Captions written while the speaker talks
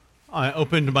I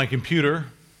opened my computer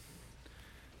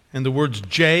and the words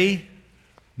J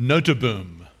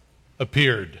Notaboom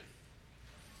appeared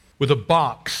with a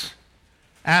box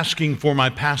asking for my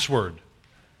password.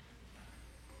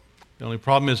 The only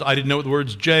problem is I didn't know what the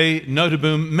words J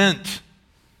Notaboom meant,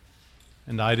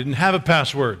 and I didn't have a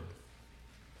password.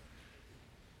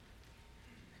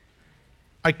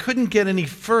 I couldn't get any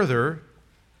further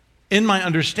in my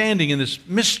understanding in this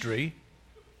mystery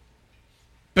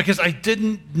because I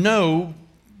didn't know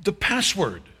the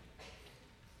password.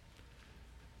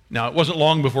 Now, it wasn't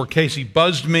long before Casey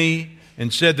buzzed me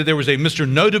and said that there was a Mr.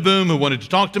 Notaboom who wanted to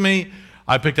talk to me.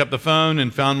 I picked up the phone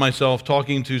and found myself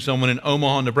talking to someone in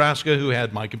Omaha, Nebraska who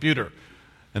had my computer,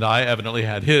 and I evidently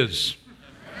had his.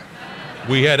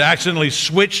 We had accidentally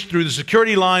switched through the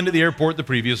security line at the airport the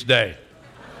previous day.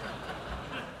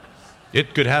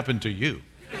 It could happen to you.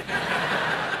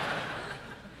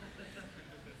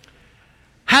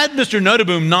 Had Mr.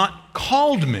 Notaboom not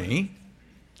called me,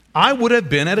 I would have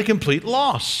been at a complete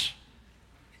loss.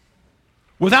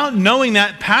 Without knowing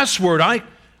that password,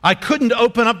 I couldn't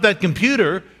open up that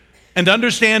computer and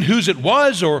understand whose it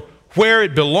was or where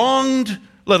it belonged,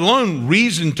 let alone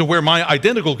reason to where my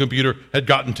identical computer had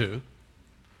gotten to.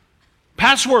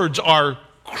 Passwords are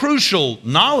crucial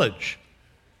knowledge.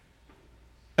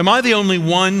 Am I the only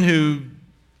one who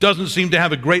doesn't seem to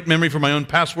have a great memory for my own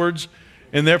passwords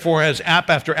and therefore has app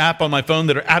after app on my phone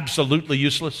that are absolutely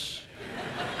useless?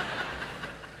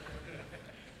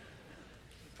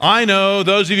 I know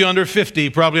those of you under 50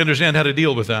 probably understand how to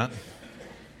deal with that.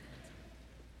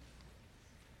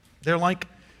 They're like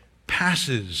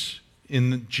passes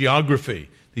in geography,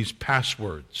 these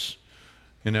passwords.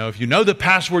 You know, if you know the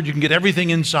password, you can get everything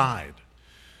inside.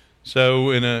 So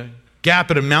in a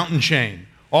gap in a mountain chain,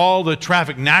 all the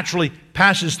traffic naturally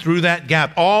passes through that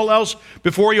gap. All else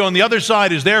before you on the other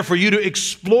side is there for you to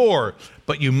explore.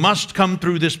 But you must come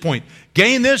through this point.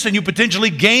 Gain this and you potentially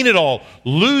gain it all.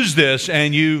 Lose this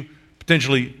and you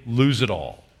potentially lose it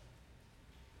all.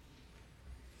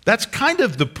 That's kind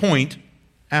of the point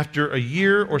after a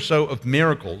year or so of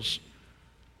miracles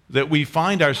that we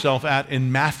find ourselves at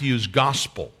in Matthew's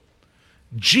gospel.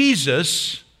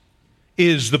 Jesus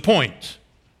is the point.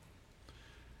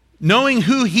 Knowing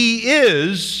who he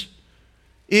is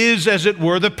as it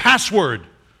were the password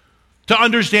to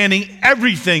understanding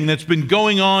everything that's been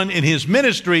going on in his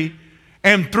ministry,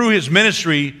 and through his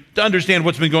ministry to understand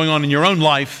what's been going on in your own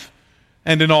life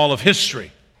and in all of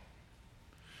history.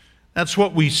 That's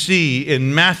what we see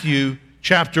in Matthew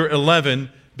chapter 11,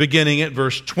 beginning at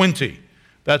verse 20.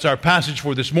 That's our passage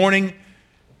for this morning.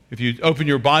 If you open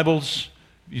your Bibles,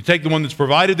 you take the one that's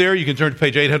provided there, you can turn to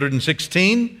page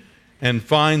 816 and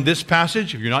find this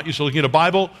passage. If you're not used to looking at a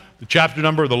Bible, the chapter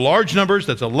number are the large numbers,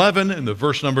 that's 11, and the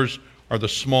verse numbers are the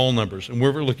small numbers. And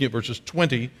we're looking at verses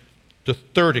 20 to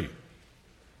 30.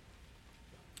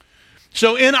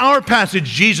 So in our passage,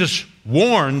 Jesus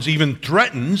warns, even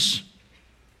threatens,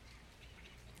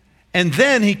 and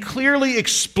then he clearly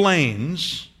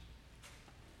explains,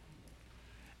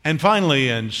 and finally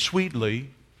and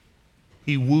sweetly,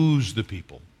 he woos the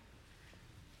people.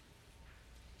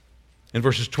 In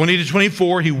verses 20 to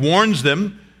 24, he warns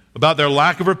them about their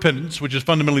lack of repentance, which is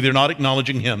fundamentally they're not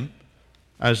acknowledging him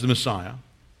as the Messiah,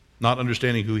 not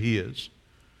understanding who he is.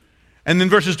 And then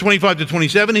verses 25 to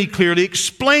 27, he clearly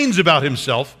explains about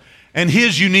himself and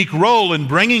his unique role in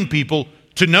bringing people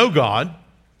to know God.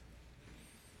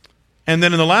 And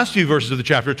then in the last few verses of the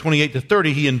chapter, 28 to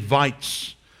 30, he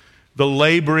invites the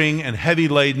laboring and heavy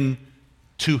laden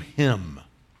to him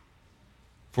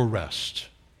for rest.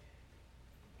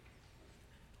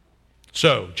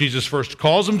 So, Jesus first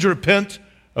calls them to repent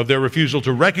of their refusal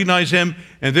to recognize him,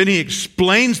 and then he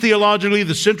explains theologically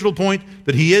the central point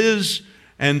that he is,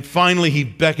 and finally he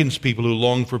beckons people who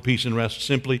long for peace and rest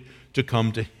simply to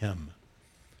come to him.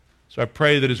 So I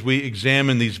pray that as we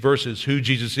examine these verses, who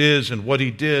Jesus is and what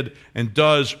he did and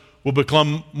does will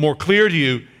become more clear to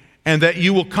you, and that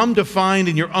you will come to find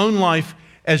in your own life,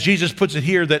 as Jesus puts it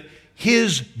here, that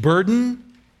his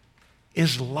burden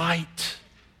is light.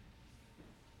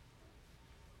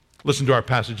 Listen to our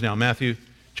passage now, Matthew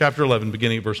chapter 11,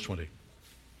 beginning at verse 20.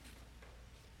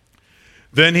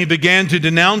 Then he began to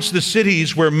denounce the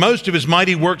cities where most of his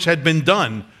mighty works had been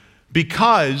done,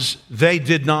 because they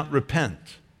did not repent.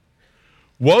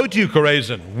 Woe to you,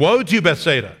 Chorazin! Woe to you,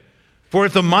 Bethsaida! For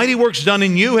if the mighty works done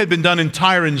in you had been done in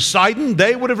Tyre and Sidon,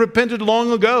 they would have repented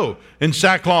long ago in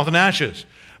sackcloth and ashes.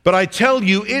 But I tell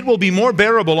you, it will be more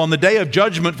bearable on the day of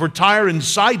judgment for Tyre and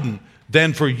Sidon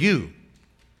than for you.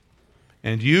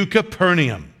 And you,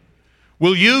 Capernaum,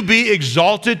 will you be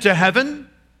exalted to heaven?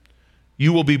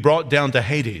 You will be brought down to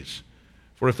Hades.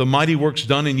 For if the mighty works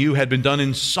done in you had been done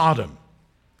in Sodom,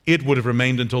 it would have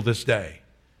remained until this day.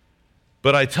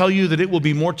 But I tell you that it will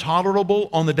be more tolerable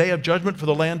on the day of judgment for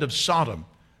the land of Sodom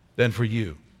than for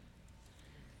you.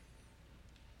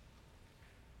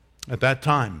 At that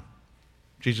time,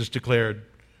 Jesus declared,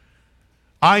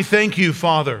 I thank you,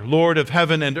 Father, Lord of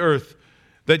heaven and earth,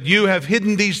 that you have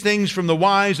hidden these things from the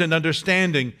wise and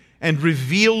understanding and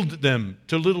revealed them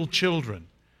to little children.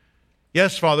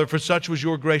 Yes, Father, for such was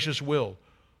your gracious will.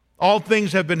 All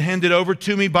things have been handed over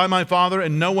to me by my Father,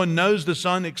 and no one knows the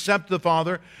Son except the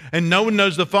Father, and no one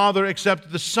knows the Father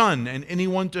except the Son, and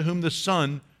anyone to whom the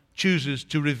Son chooses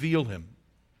to reveal him.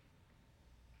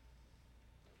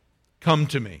 Come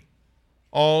to me,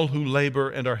 all who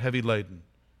labor and are heavy laden,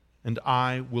 and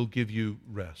I will give you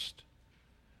rest.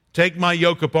 Take my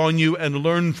yoke upon you and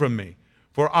learn from me,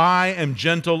 for I am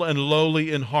gentle and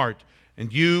lowly in heart,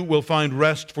 and you will find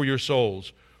rest for your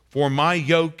souls. For my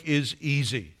yoke is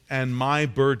easy, and my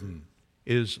burden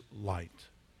is light.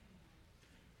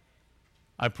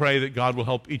 I pray that God will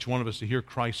help each one of us to hear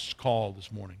Christ's call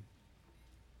this morning.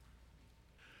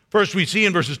 First, we see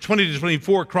in verses 20 to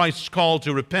 24 Christ's call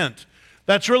to repent.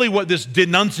 That's really what this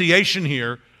denunciation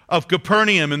here of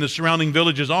Capernaum and the surrounding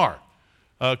villages are.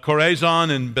 Chorazin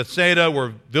and Bethsaida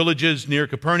were villages near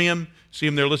Capernaum. See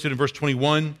them there listed in verse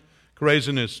 21.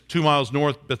 Chorazin is 2 miles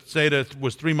north. Bethsaida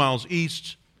was 3 miles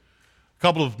east. A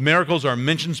couple of miracles are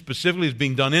mentioned specifically as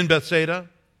being done in Bethsaida.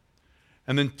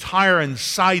 And then Tyre and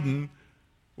Sidon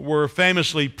were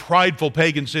famously prideful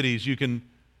pagan cities. You can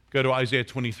go to Isaiah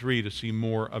 23 to see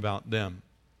more about them.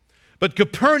 But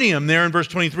Capernaum there in verse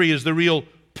 23 is the real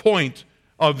point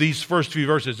of these first few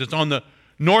verses. It's on the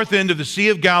north end of the Sea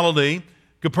of Galilee.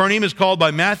 Capernaum is called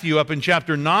by Matthew up in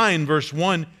chapter 9, verse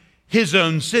 1, his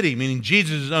own city, meaning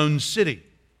Jesus' own city.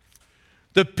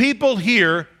 The people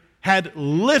here had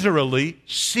literally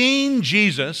seen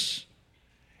Jesus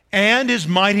and his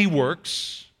mighty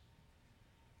works,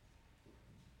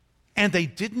 and they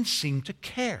didn't seem to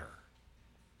care.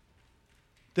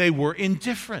 They were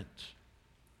indifferent.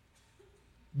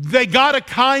 They got a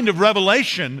kind of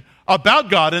revelation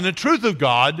about God and the truth of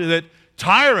God that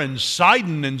Tyre and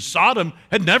Sidon and Sodom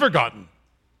had never gotten.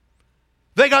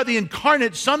 They got the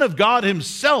incarnate Son of God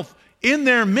himself in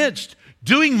their midst,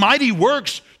 doing mighty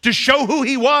works to show who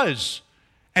he was.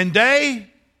 And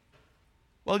they,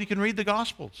 well, you can read the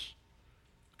Gospels.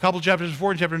 A couple chapters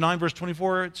before, in chapter 9, verse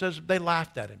 24, it says they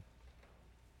laughed at him.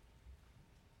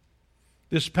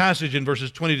 This passage in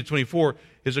verses 20 to 24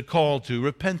 is a call to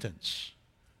repentance.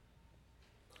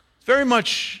 It's very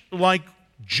much like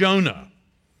Jonah.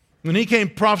 When he came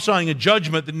prophesying a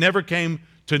judgment that never came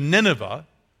to Nineveh,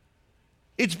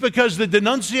 it's because the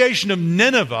denunciation of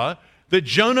Nineveh that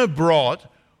Jonah brought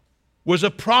was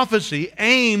a prophecy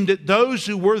aimed at those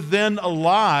who were then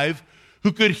alive,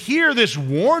 who could hear this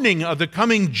warning of the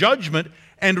coming judgment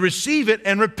and receive it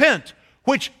and repent,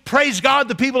 which, praise God,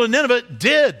 the people of Nineveh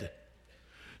did.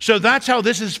 So that's how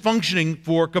this is functioning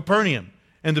for Capernaum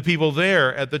and the people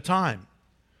there at the time.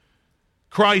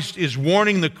 Christ is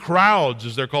warning the crowds,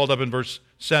 as they're called up in verse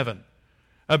 7,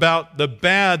 about the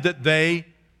bad that they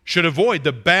should avoid,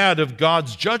 the bad of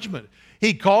God's judgment.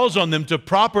 He calls on them to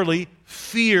properly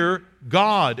fear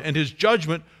God and his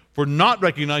judgment for not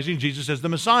recognizing Jesus as the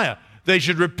Messiah. They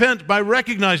should repent by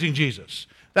recognizing Jesus.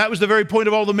 That was the very point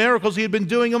of all the miracles he had been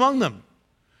doing among them.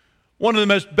 One of the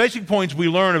most basic points we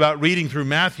learn about reading through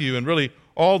Matthew and really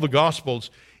all the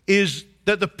Gospels is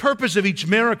that the purpose of each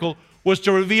miracle was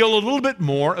to reveal a little bit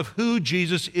more of who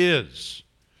Jesus is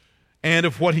and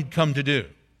of what he'd come to do.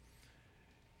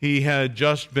 He had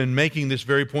just been making this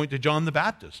very point to John the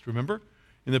Baptist, remember?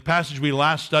 In the passage we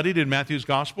last studied in Matthew's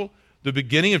Gospel, the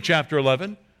beginning of chapter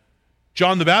 11,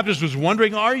 John the Baptist was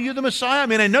wondering, are you the Messiah? I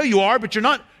mean, I know you are, but you're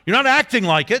not acting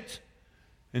like it.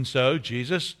 And so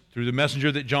Jesus, through the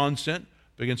messenger that John sent,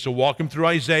 begins to walk him through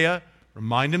Isaiah,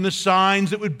 remind him the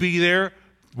signs that would be there,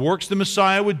 works the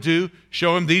Messiah would do,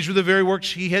 show him these were the very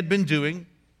works he had been doing.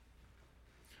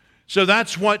 So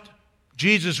that's what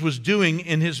Jesus was doing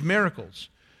in his miracles.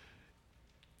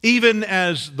 Even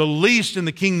as the least in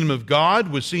the kingdom of God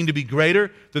was seen to be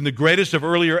greater than the greatest of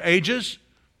earlier ages,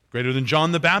 greater than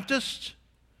John the Baptist.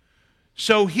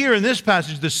 So here in this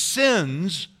passage, the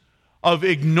sins of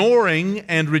ignoring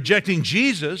and rejecting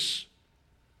Jesus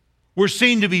were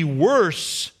seen to be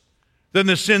worse than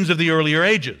the sins of the earlier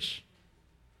ages.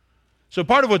 So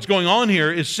part of what's going on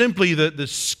here is simply that the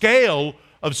scale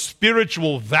of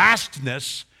spiritual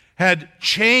vastness had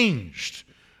changed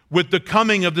with the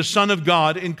coming of the Son of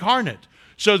God incarnate.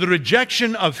 So the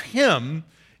rejection of him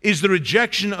is the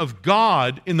rejection of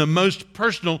God in the most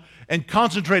personal and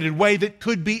concentrated way that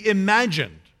could be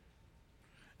imagined.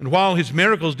 And while his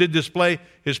miracles did display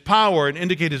his power and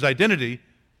indicate his identity,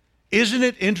 isn't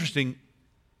it interesting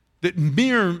that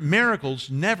mere miracles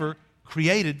never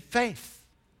created faith?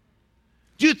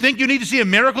 Do you think you need to see a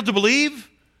miracle to believe?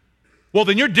 Well,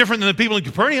 then you're different than the people in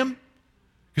Capernaum,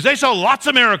 because they saw lots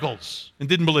of miracles and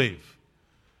didn't believe.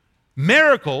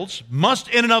 Miracles must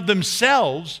in and of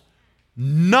themselves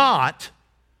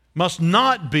must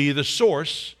not be the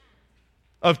source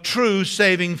of true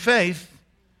saving faith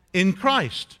in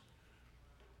Christ.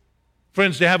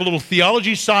 Friends, to have a little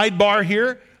theology sidebar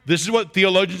here, this is what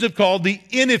theologians have called the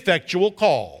ineffectual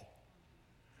call.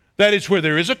 That is, where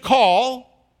there is a call.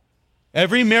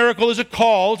 Every miracle is a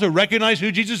call to recognize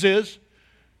who Jesus is,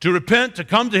 to repent, to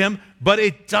come to him, but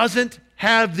it doesn't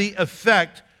have the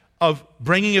effect of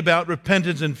bringing about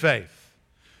repentance and faith.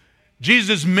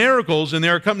 Jesus' miracles and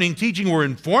their accompanying teaching were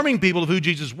informing people of who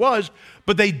Jesus was,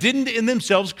 but they didn't in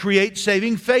themselves create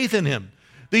saving faith in him.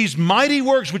 These mighty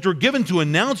works which were given to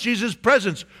announce Jesus'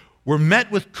 presence were met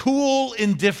with cool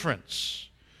indifference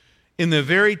in the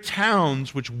very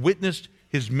towns which witnessed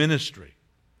his ministry.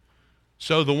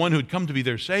 So the one who had come to be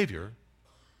their Savior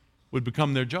would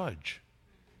become their judge.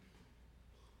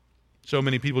 So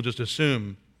many people just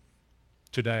assume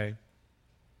today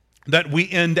that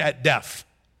we end at death.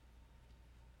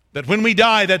 That when we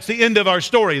die, that's the end of our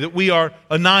story, that we are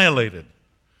annihilated.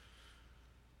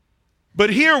 But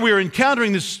here we're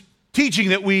encountering this teaching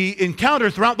that we encounter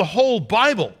throughout the whole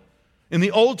Bible, in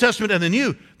the Old Testament and the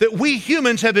New, that we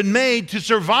humans have been made to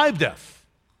survive death.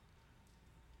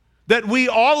 That we,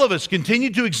 all of us, continue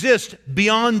to exist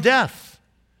beyond death.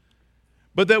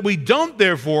 But that we don't,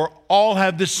 therefore, all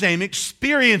have the same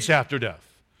experience after death.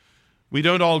 We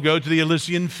don't all go to the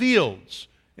Elysian fields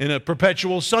in a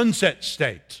perpetual sunset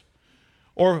state,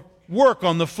 or work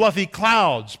on the fluffy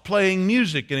clouds, playing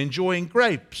music and enjoying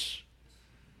grapes.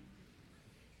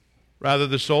 Rather,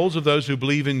 the souls of those who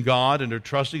believe in God and are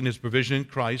trusting in his provision in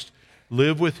Christ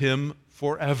live with him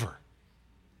forever,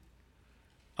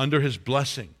 under his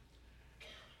blessing.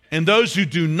 And those who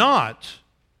do not,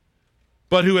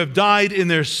 but who have died in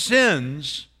their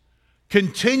sins,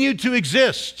 continue to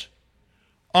exist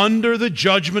under the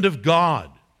judgment of God.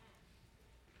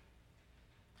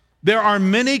 There are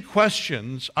many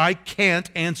questions I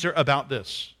can't answer about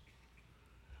this,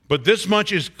 but this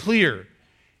much is clear.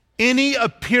 Any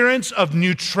appearance of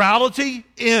neutrality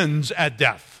ends at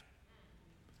death.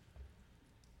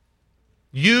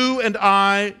 You and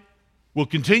I will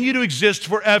continue to exist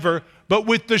forever, but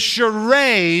with the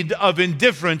charade of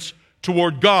indifference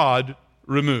toward God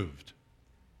removed.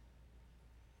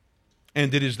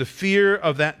 And it is the fear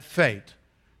of that fate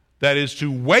that is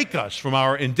to wake us from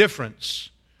our indifference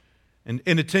and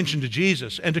inattention to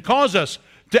Jesus, and to cause us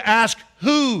to ask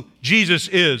who Jesus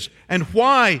is and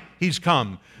why he's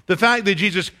come. The fact that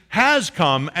Jesus has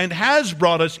come and has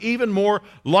brought us even more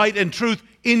light and truth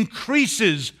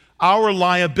increases our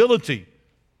liability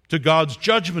to God's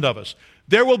judgment of us.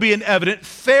 There will be an evident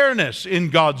fairness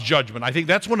in God's judgment. I think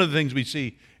that's one of the things we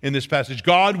see in this passage.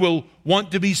 God will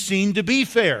want to be seen to be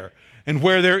fair. And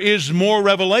where there is more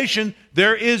revelation,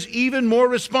 there is even more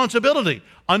responsibility.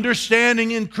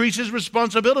 Understanding increases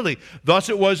responsibility. Thus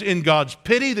it was in God's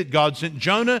pity that God sent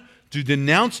Jonah to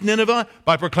denounce Nineveh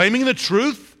by proclaiming the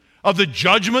truth of the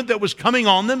judgment that was coming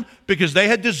on them because they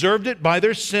had deserved it by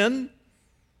their sin.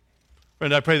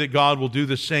 Friend, I pray that God will do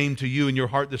the same to you in your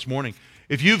heart this morning.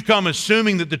 If you've come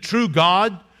assuming that the true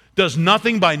God does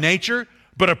nothing by nature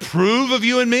but approve of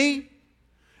you and me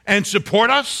and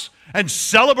support us and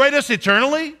celebrate us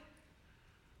eternally,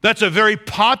 that's a very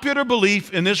popular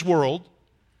belief in this world,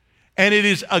 and it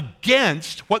is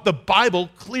against what the Bible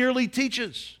clearly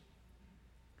teaches.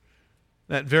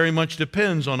 That very much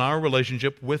depends on our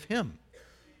relationship with him.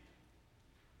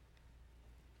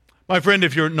 My friend,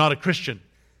 if you're not a Christian,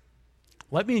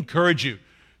 let me encourage you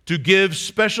to give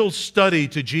special study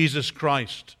to Jesus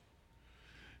Christ.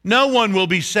 No one will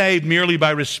be saved merely by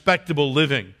respectable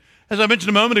living. As I mentioned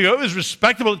a moment ago, it was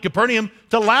respectable at Capernaum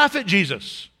to laugh at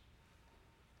Jesus.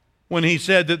 When he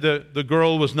said that the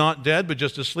girl was not dead but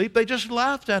just asleep, they just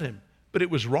laughed at him. But it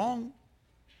was wrong.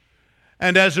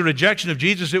 And as a rejection of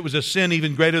Jesus, it was a sin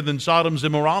even greater than Sodom's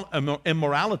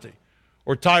immorality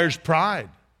or Tyre's pride.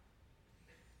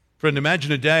 Friend,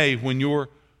 imagine a day when your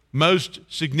most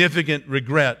significant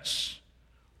regrets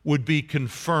would be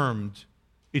confirmed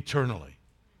eternally.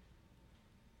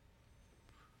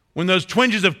 When those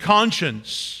twinges of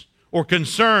conscience or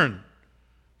concern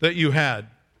that you had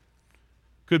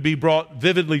could be brought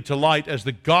vividly to light as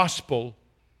the gospel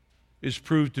is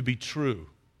proved to be true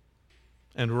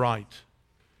and right,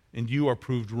 and you are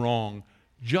proved wrong,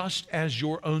 just as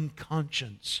your own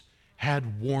conscience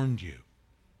had warned you.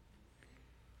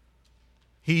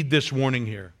 Heed this warning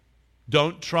here.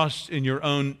 Don't trust in your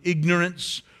own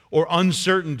ignorance or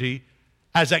uncertainty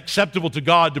as acceptable to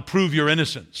God to prove your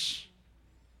innocence,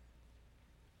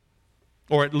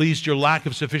 or at least your lack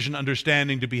of sufficient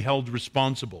understanding to be held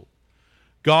responsible.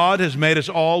 God has made us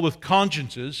all with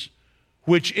consciences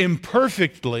which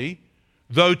imperfectly,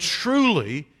 though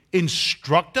truly,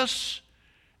 instruct us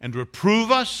and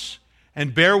reprove us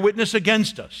and bear witness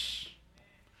against us.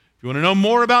 If you want to know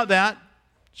more about that,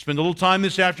 spend a little time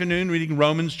this afternoon reading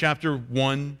Romans chapter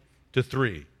 1 to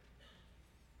 3.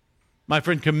 My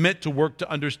friend, commit to work to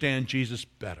understand Jesus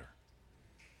better.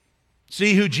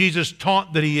 See who Jesus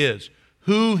taught that he is,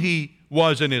 who he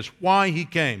was and is, why he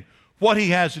came, what he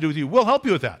has to do with you. We'll help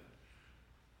you with that.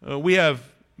 We have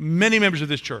many members of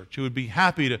this church who would be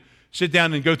happy to sit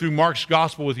down and go through Mark's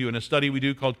gospel with you in a study we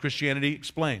do called Christianity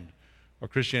Explained or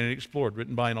Christianity Explored,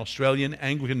 written by an Australian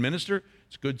Anglican minister.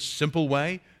 It's a good, simple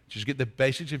way to just get the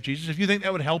basics of Jesus. If you think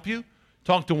that would help you,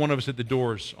 talk to one of us at the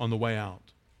doors on the way out.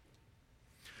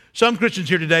 Some Christians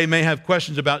here today may have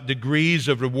questions about degrees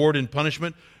of reward and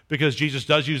punishment because Jesus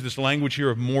does use this language here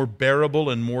of more bearable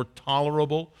and more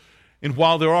tolerable. And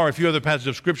while there are a few other passages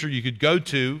of Scripture you could go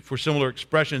to for similar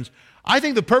expressions, I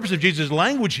think the purpose of Jesus'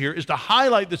 language here is to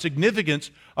highlight the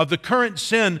significance of the current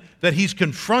sin that he's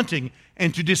confronting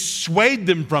and to dissuade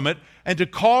them from it and to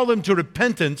call them to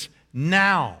repentance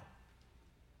now.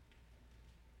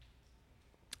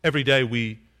 Every day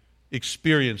we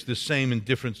experience this same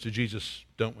indifference to Jesus,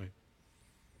 don't we?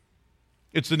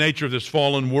 It's the nature of this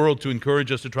fallen world to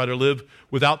encourage us to try to live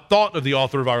without thought of the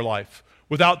author of our life,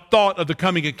 without thought of the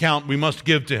coming account we must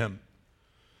give to him.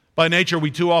 By nature,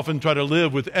 we too often try to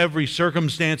live with every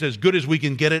circumstance as good as we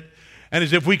can get it, and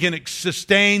as if we can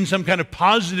sustain some kind of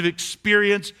positive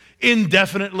experience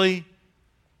indefinitely.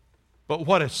 But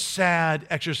what a sad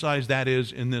exercise that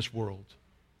is in this world.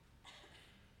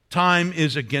 Time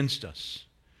is against us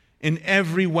in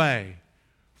every way,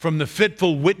 from the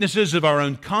fitful witnesses of our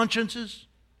own consciences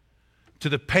to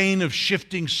the pain of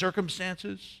shifting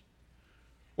circumstances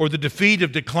or the defeat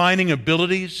of declining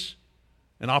abilities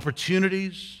and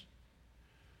opportunities.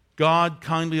 God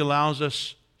kindly allows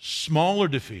us smaller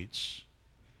defeats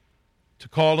to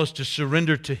call us to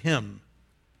surrender to him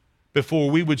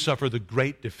before we would suffer the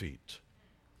great defeat,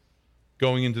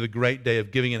 going into the great day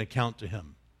of giving an account to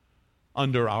him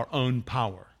under our own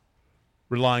power,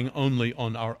 relying only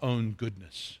on our own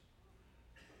goodness.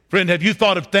 Friend, have you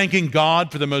thought of thanking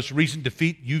God for the most recent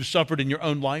defeat you've suffered in your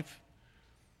own life?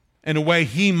 In a way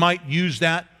he might use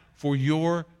that for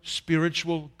your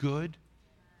spiritual good,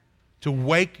 to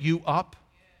wake you up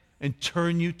and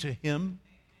turn you to him?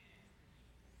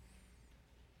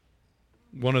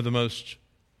 One of the most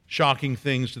shocking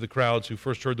things to the crowds who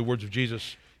first heard the words of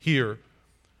Jesus here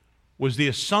was the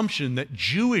assumption that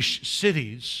Jewish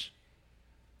cities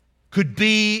could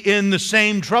be in the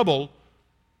same trouble,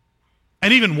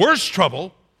 and even worse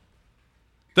trouble,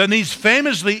 than these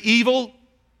famously evil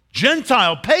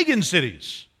Gentile pagan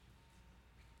cities.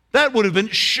 That would have been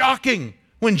shocking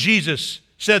when Jesus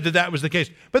said that that was the case.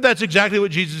 But that's exactly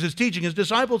what Jesus is teaching his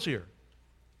disciples here.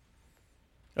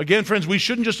 Again, friends, we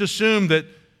shouldn't just assume that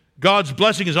God's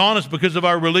blessing is on us because of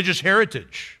our religious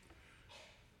heritage.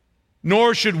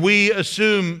 Nor should we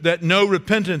assume that no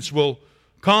repentance will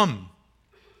come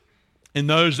in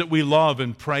those that we love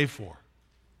and pray for.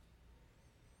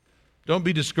 Don't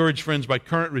be discouraged, friends, by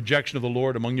current rejection of the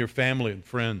Lord among your family and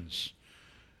friends.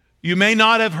 You may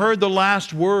not have heard the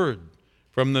last word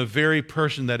from the very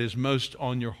person that is most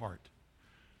on your heart.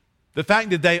 The fact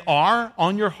that they are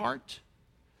on your heart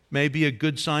may be a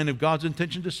good sign of God's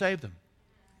intention to save them.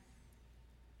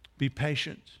 Be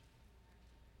patient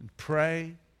and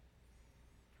pray.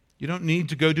 You don't need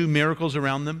to go do miracles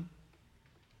around them,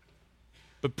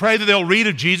 but pray that they'll read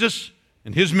of Jesus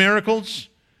and his miracles,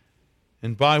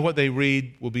 and by what they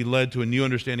read will be led to a new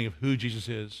understanding of who Jesus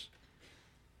is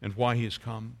and why he has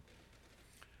come.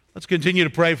 Let's continue to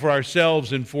pray for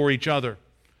ourselves and for each other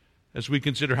as we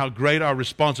consider how great our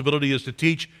responsibility is to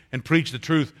teach and preach the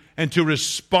truth and to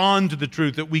respond to the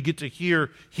truth that we get to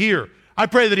hear here. I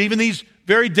pray that even these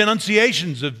very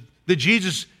denunciations that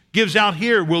Jesus gives out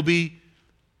here will be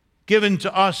given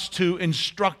to us to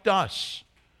instruct us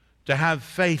to have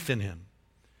faith in him,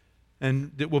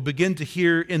 and that we'll begin to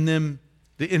hear in them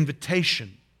the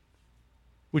invitation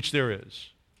which there is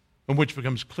and which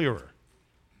becomes clearer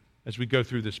as we go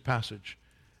through this passage.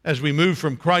 As we move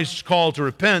from Christ's call to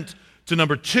repent to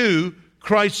number 2,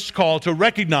 Christ's call to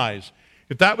recognize.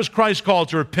 If that was Christ's call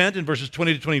to repent in verses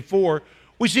 20 to 24,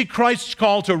 we see Christ's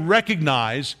call to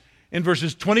recognize in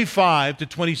verses 25 to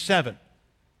 27.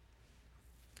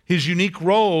 His unique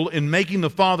role in making the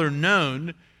Father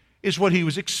known is what he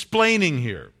was explaining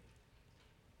here.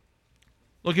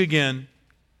 Look again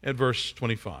at verse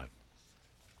 25.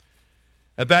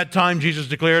 At that time, Jesus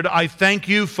declared, I thank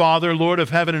you, Father, Lord of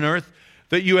heaven and earth,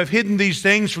 that you have hidden these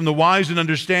things from the wise and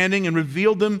understanding and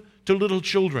revealed them to little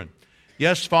children.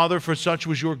 Yes, Father, for such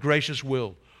was your gracious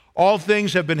will. All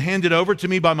things have been handed over to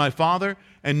me by my Father,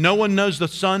 and no one knows the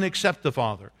Son except the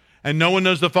Father, and no one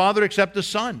knows the Father except the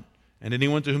Son, and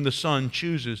anyone to whom the Son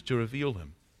chooses to reveal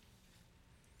him.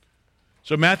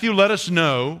 So Matthew let us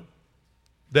know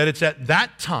that it's at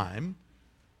that time,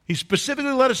 he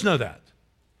specifically let us know that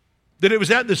it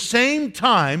was at the same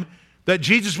time that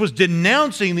Jesus was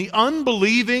denouncing the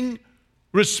unbelieving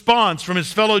response from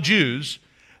his fellow Jews,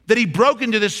 that he broke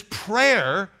into this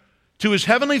prayer to his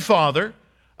heavenly Father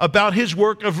about his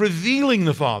work of revealing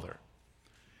the Father.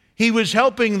 He was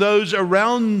helping those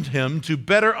around him to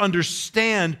better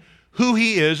understand who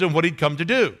he is and what he'd come to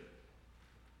do.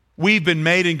 We've been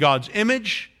made in God's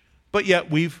image, but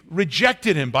yet we've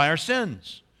rejected him by our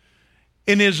sins.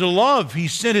 In his love, he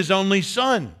sent his only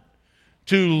Son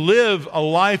to live a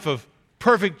life of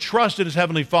perfect trust in his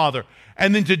heavenly Father,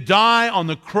 and then to die on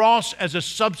the cross as a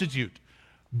substitute,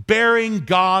 bearing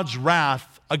God's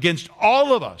wrath against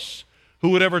all of us who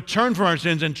would ever turn from our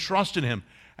sins and trust in him.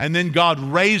 And then God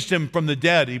raised him from the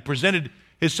dead. He presented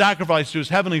his sacrifice to his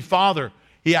heavenly Father.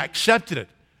 He accepted it.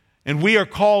 And we are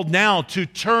called now to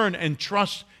turn and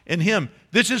trust in him.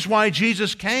 This is why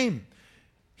Jesus came.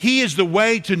 He is the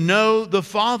way to know the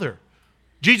Father.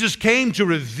 Jesus came to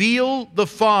reveal the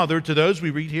Father to those, we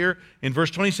read here in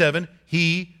verse 27,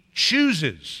 he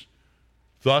chooses.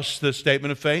 Thus, the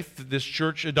statement of faith that this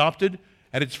church adopted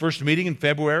at its first meeting in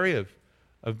February of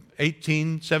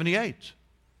 1878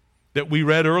 that we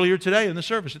read earlier today in the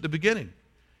service at the beginning.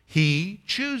 He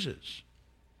chooses.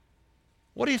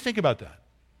 What do you think about that?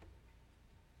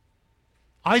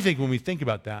 I think when we think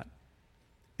about that,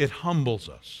 it humbles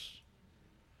us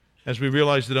as we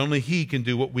realize that only he can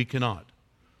do what we cannot.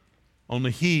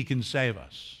 Only he can save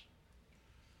us.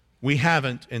 We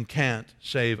haven't and can't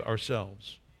save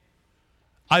ourselves.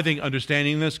 I think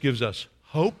understanding this gives us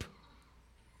hope.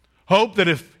 Hope that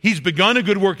if he's begun a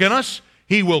good work in us,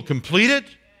 he will complete it.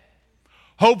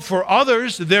 Hope for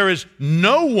others that there is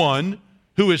no one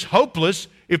who is hopeless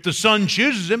if the Son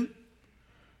chooses him.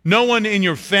 No one in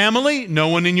your family, no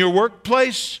one in your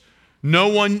workplace, no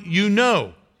one you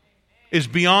know is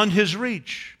beyond his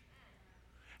reach.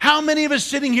 How many of us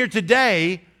sitting here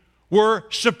today were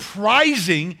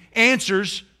surprising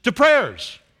answers to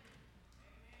prayers?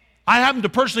 I happen to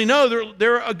personally know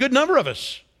there are a good number of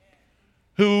us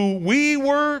who we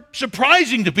were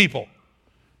surprising to people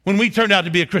when we turned out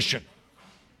to be a Christian.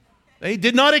 They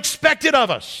did not expect it of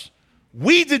us.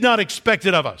 We did not expect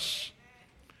it of us.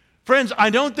 Friends, I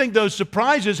don't think those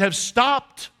surprises have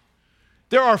stopped.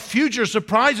 There are future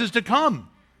surprises to come.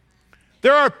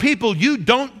 There are people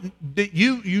that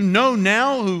you know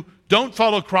now who don't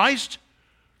follow Christ,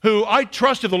 who I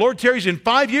trust if the Lord tarries in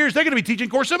 5 years, they're going to be teaching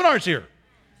core seminars here.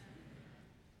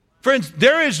 Friends,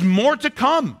 there is more to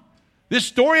come. This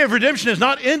story of redemption has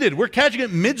not ended. We're catching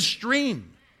it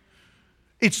midstream.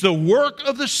 It's the work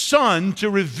of the Son to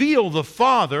reveal the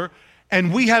Father,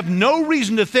 and we have no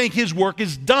reason to think his work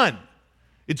is done.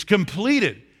 It's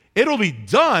completed. It'll be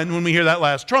done when we hear that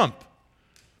last trump.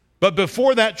 But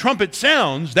before that trumpet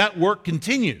sounds, that work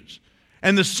continues.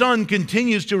 And the Son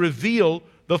continues to reveal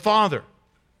the Father.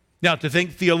 Now, to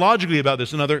think theologically about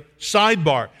this, another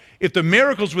sidebar. If the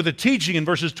miracles with the teaching in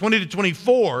verses 20 to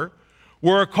 24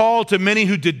 were a call to many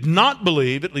who did not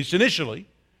believe, at least initially,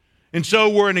 and so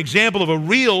were an example of a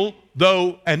real,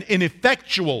 though an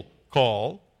ineffectual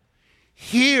call,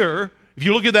 here, if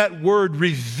you look at that word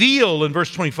reveal in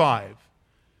verse 25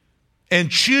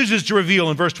 and chooses to reveal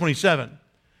in verse 27,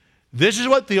 this is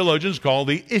what theologians call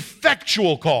the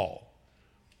effectual call.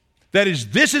 That is,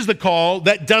 this is the call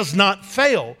that does not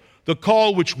fail, the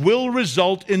call which will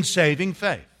result in saving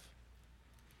faith.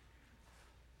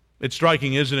 It's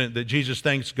striking, isn't it, that Jesus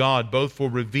thanks God both for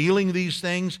revealing these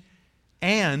things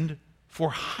and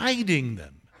for hiding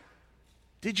them.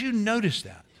 Did you notice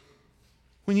that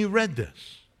when you read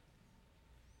this?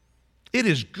 It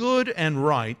is good and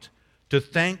right to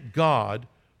thank God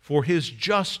for his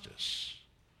justice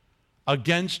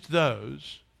against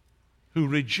those who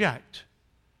reject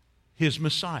his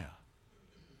Messiah.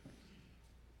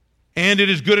 And it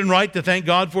is good and right to thank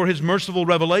God for his merciful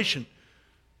revelation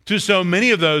to so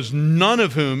many of those, none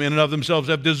of whom in and of themselves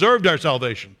have deserved our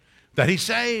salvation, that he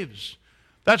saves.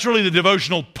 That's really the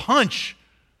devotional punch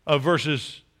of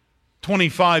verses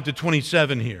 25 to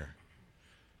 27 here.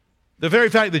 The very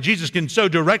fact that Jesus can so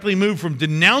directly move from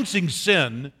denouncing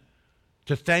sin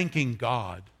to thanking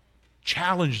God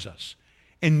challenges us.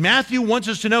 And Matthew wants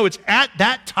us to know it's at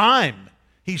that time.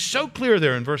 He's so clear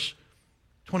there in verse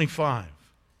 25.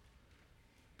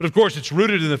 But of course, it's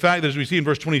rooted in the fact that, as we see in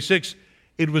verse 26,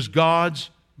 it was God's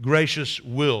gracious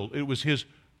will. It was his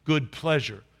good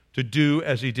pleasure to do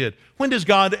as he did. When does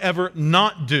God ever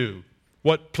not do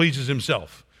what pleases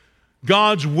himself?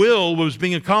 God's will was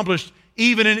being accomplished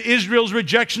even in Israel's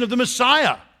rejection of the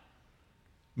Messiah.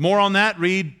 More on that,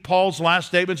 read Paul's last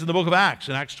statements in the book of Acts,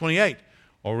 in Acts 28,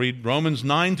 or read Romans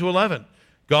 9 to 11.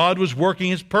 God was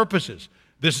working his purposes.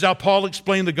 This is how Paul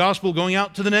explained the gospel going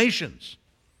out to the nations.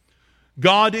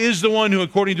 God is the one who,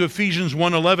 according to Ephesians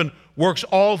 1:11, works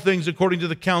all things according to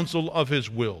the counsel of his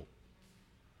will.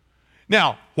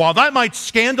 Now, while that might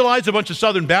scandalize a bunch of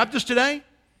Southern Baptists today,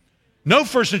 no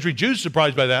first century Jew is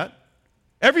surprised by that.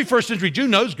 Every first century Jew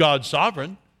knows God's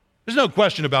sovereign. There's no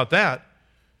question about that.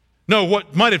 No,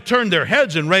 what might have turned their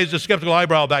heads and raised a skeptical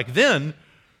eyebrow back then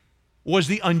was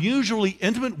the unusually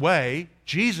intimate way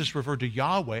Jesus referred to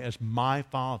Yahweh as my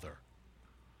Father.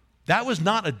 That was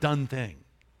not a done thing.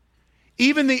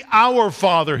 Even the Our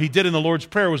Father he did in the Lord's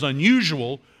Prayer was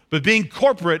unusual, but being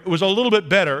corporate was a little bit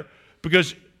better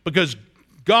because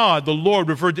God, the Lord,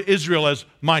 referred to Israel as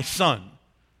my son.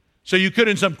 So you could,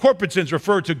 in some corporate sense,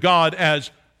 refer to God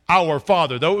as our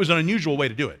Father, though it was an unusual way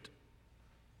to do it.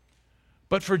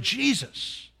 But for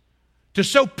Jesus to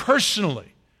so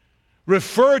personally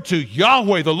refer to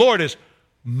Yahweh, the Lord, as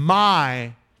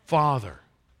my Father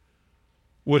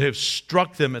would have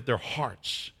struck them at their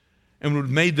hearts and would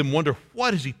have made them wonder,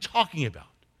 what is he talking about?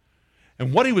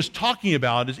 And what he was talking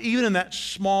about is, even in that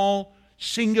small,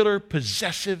 singular,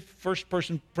 possessive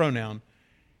first-person pronoun,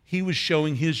 he was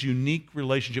showing his unique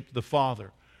relationship to the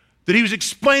Father that he was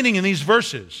explaining in these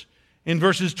verses, in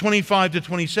verses 25 to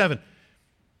 27.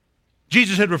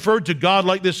 Jesus had referred to God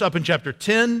like this up in chapter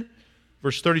 10,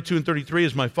 verse 32 and 33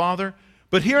 as my Father.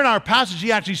 But here in our passage,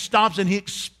 he actually stops and he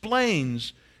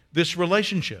explains this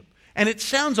relationship. And it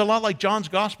sounds a lot like John's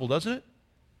gospel, doesn't it?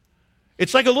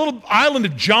 It's like a little island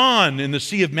of John in the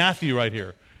Sea of Matthew right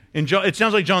here. It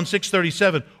sounds like John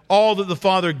 6:37. All that the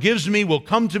Father gives me will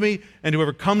come to me, and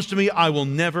whoever comes to me I will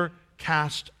never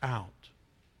cast out.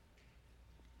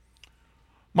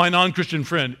 My non-Christian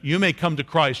friend, you may come to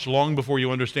Christ long before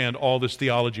you understand all this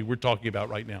theology we're talking about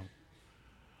right now.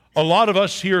 A lot of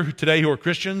us here today who are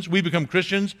Christians, we become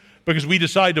Christians because we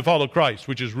decide to follow Christ,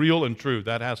 which is real and true.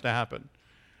 That has to happen.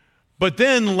 But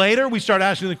then later we start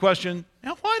asking the question,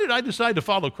 now why did I decide to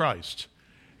follow Christ?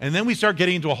 And then we start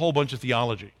getting into a whole bunch of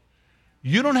theology.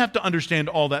 You don't have to understand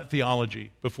all that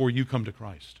theology before you come to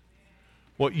Christ.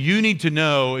 What you need to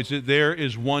know is that there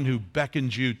is one who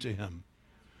beckons you to him,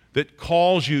 that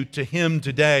calls you to him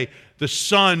today, the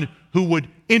Son who would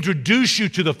introduce you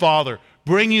to the Father,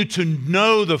 bring you to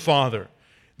know the Father.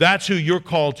 That's who you're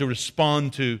called to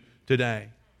respond to today.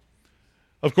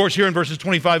 Of course, here in verses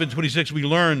 25 and 26, we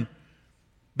learn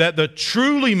that the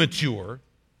truly mature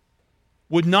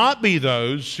would not be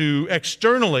those who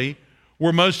externally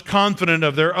were most confident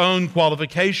of their own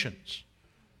qualifications.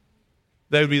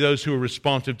 They would be those who were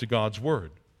responsive to God's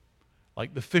word,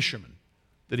 like the fishermen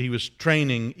that he was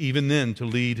training even then to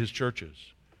lead his churches.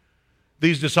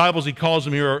 These disciples, he calls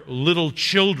them here, are little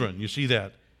children. You see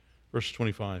that, verse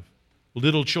 25.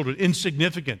 Little children,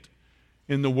 insignificant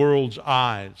in the world's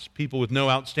eyes, people with no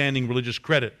outstanding religious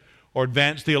credit or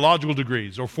advanced theological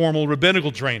degrees or formal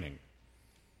rabbinical training.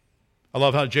 I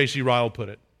love how J.C. Ryle put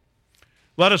it.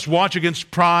 Let us watch against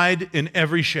pride in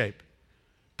every shape.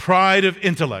 Pride of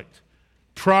intellect,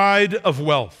 pride of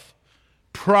wealth,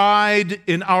 pride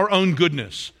in our own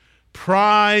goodness,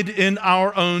 pride in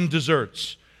our own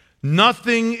deserts.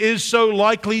 Nothing is so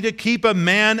likely to keep a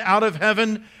man out of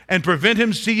heaven and prevent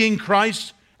him seeing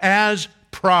Christ as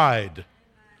pride.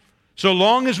 So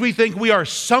long as we think we are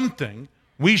something,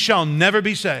 we shall never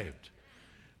be saved.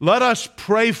 Let us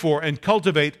pray for and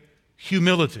cultivate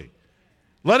humility.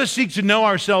 Let us seek to know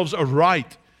ourselves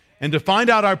aright and to find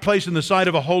out our place in the sight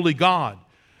of a holy God.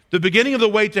 The beginning of the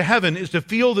way to heaven is to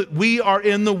feel that we are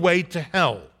in the way to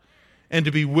hell and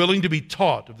to be willing to be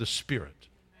taught of the Spirit.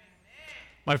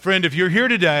 My friend, if you're here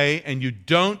today and you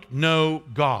don't know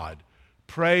God,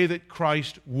 pray that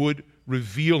Christ would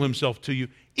reveal himself to you,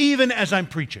 even as I'm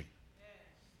preaching.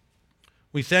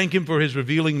 We thank him for his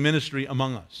revealing ministry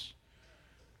among us.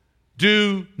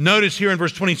 Do notice here in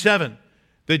verse 27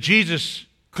 that Jesus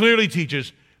clearly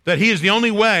teaches that he is the only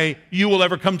way you will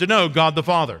ever come to know God the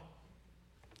Father.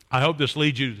 I hope this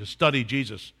leads you to study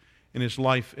Jesus in his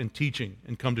life and teaching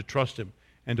and come to trust him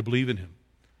and to believe in him.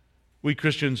 We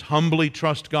Christians humbly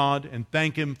trust God and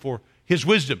thank him for his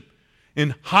wisdom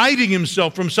in hiding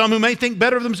himself from some who may think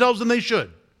better of themselves than they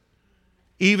should,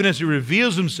 even as he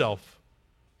reveals himself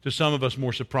to some of us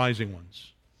more surprising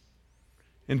ones.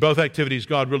 In both activities,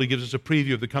 God really gives us a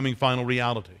preview of the coming final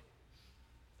reality.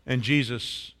 And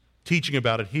Jesus, teaching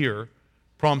about it here,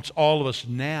 prompts all of us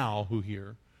now who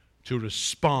hear to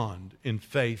respond in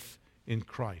faith in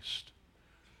Christ.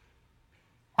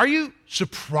 Are you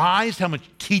surprised how much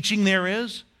teaching there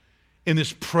is in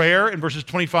this prayer in verses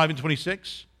 25 and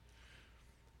 26?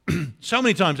 So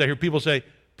many times I hear people say,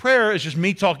 prayer is just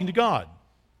me talking to God.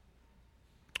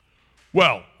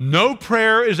 Well, no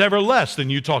prayer is ever less than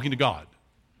you talking to God.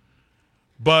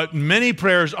 But many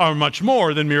prayers are much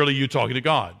more than merely you talking to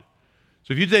God.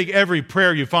 So if you take every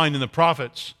prayer you find in the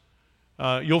prophets,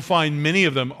 you'll find many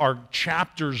of them are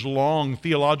chapters-long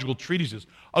theological treatises.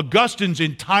 Augustine's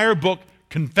entire book,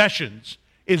 Confessions,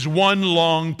 is one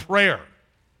long prayer.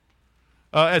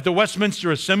 At the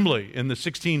Westminster Assembly in the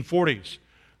 1640s,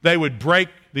 they would break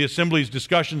the assembly's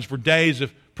discussions for days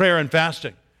of prayer and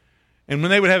fasting. And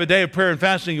when they would have a day of prayer and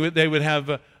fasting, they would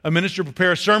have a minister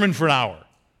prepare a sermon for an hour.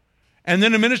 And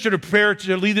then a minister to prepare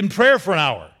to lead in prayer for an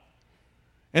hour.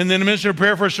 And then a minister to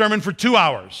prepare for a sermon for 2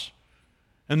 hours.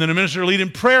 And then a minister to lead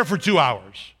in prayer for 2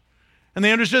 hours. And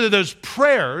they understood that those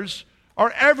prayers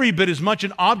are every bit as much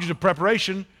an object of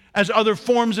preparation as other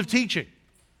forms of teaching.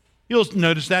 You'll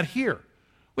notice that here.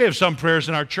 We have some prayers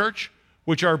in our church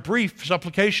which are brief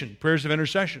supplication, prayers of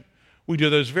intercession. We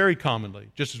do those very commonly,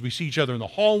 just as we see each other in the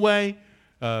hallway.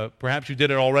 Perhaps you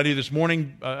did it already this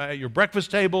morning at your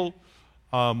breakfast table.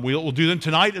 We'll do them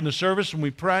tonight in the service when we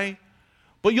pray.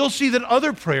 But you'll see that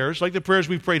other prayers, like the prayers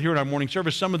we prayed here in our morning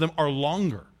service, some of them are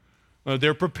longer.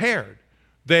 They're prepared.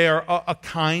 They are a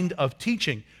kind of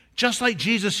teaching. Just like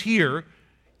Jesus here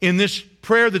in this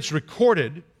prayer that's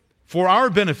recorded for our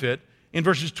benefit in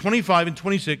verses 25 and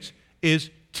 26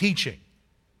 is teaching.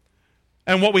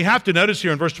 And what we have to notice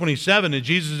here in verse 27 is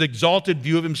Jesus' exalted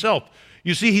view of himself.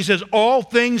 You see, he says, all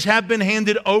things have been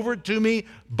handed over to me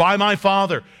by my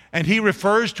Father. And he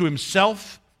refers to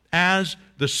himself as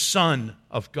the Son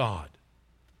of God.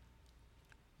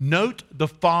 Note the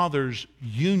Father's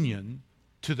union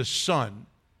to the Son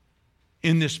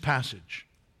in this passage.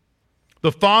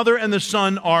 The Father and the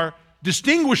Son are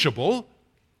distinguishable,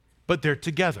 but they're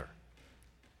together.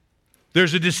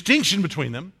 There's a distinction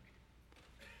between them,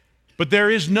 but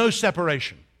there is no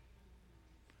separation.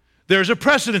 There's a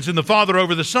precedence in the Father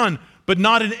over the Son, but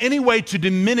not in any way to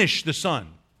diminish the Son.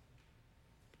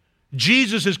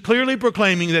 Jesus is clearly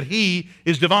proclaiming that he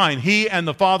is divine. He and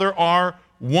the Father are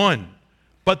one,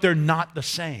 but they're not the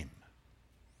same.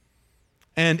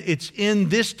 And it's in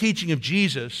this teaching of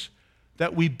Jesus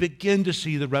that we begin to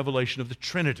see the revelation of the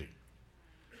Trinity.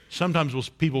 Sometimes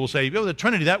people will say, the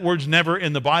Trinity, that word's never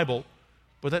in the Bible.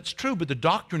 But that's true, but the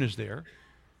doctrine is there.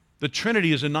 The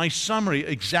Trinity is a nice summary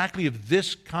exactly of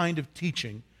this kind of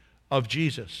teaching of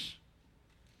Jesus.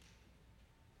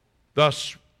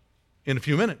 Thus, in a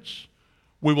few minutes,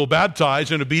 we will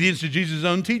baptize in obedience to Jesus'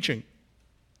 own teaching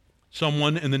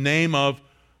someone in the name of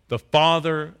the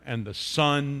Father and the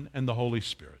Son and the Holy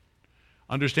Spirit,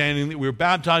 understanding that we're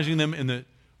baptizing them in the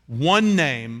one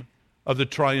name of the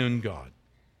triune God.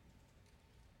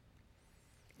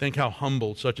 Think how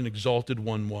humble such an exalted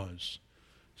one was,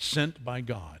 sent by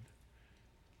God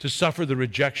to suffer the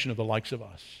rejection of the likes of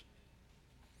us.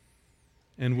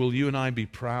 And will you and I be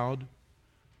proud,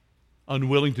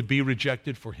 unwilling to be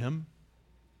rejected for him?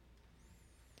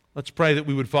 Let's pray that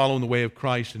we would follow in the way of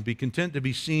Christ and be content to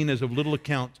be seen as of little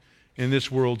account in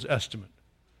this world's estimate.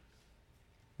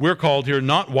 We're called here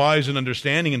not wise and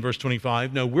understanding in verse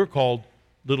 25. No, we're called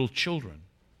little children.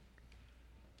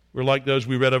 We're like those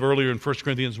we read of earlier in 1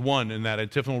 Corinthians 1 in that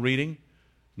antiphonal reading.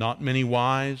 Not many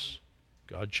wise.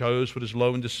 God chose what is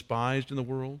low and despised in the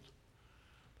world.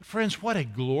 But friends, what a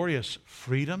glorious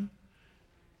freedom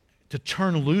to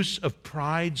turn loose of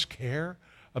pride's care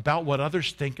about what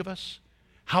others think of us,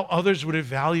 how others would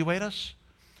evaluate us.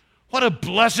 What a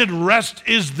blessed rest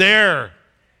is there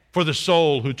for the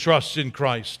soul who trusts in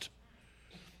Christ.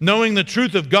 Knowing the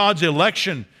truth of God's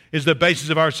election is the basis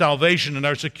of our salvation and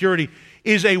our security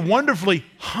is a wonderfully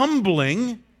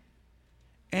humbling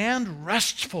and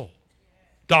restful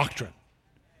doctrine.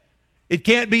 It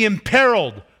can't be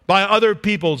imperiled by other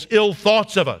people's ill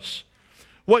thoughts of us.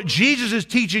 What Jesus is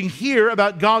teaching here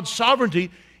about God's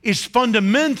sovereignty is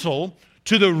fundamental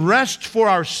to the rest for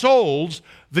our souls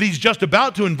that he's just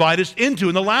about to invite us into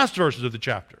in the last verses of the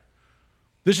chapter.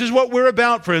 This is what we're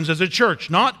about, friends, as a church,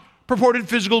 not purported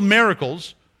physical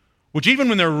miracles, which even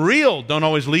when they're real, don't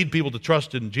always lead people to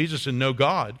trust in Jesus and know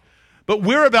God. But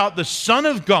we're about the Son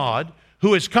of God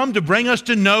who has come to bring us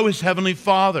to know his heavenly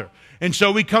Father. And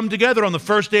so we come together on the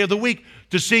first day of the week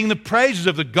to sing the praises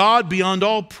of the God beyond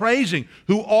all praising,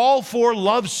 who all for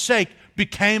love's sake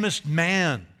becamest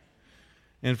man.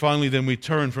 And finally, then we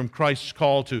turn from Christ's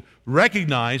call to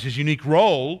recognize his unique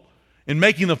role in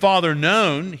making the Father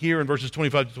known, here in verses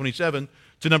 25 to 27,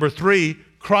 to number 3,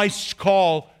 Christ's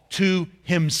call to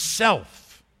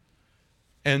himself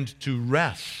and to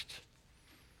rest.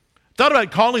 Thought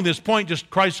about calling this point just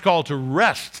Christ's call to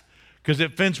rest, because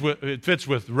it fits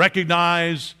with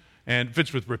recognize and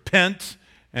fits with repent,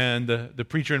 and the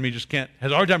preacher in me just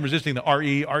has a hard time resisting the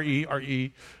R-E, R-E,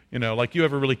 R-E, like you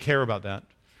ever really care about that.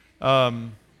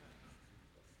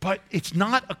 But it's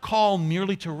not a call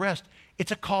merely to rest.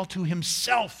 It's a call to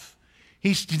himself.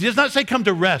 He does not say come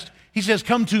to rest. He says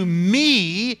come to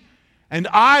me and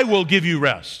I will give you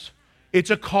rest. It's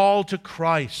a call to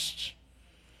Christ.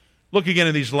 Look again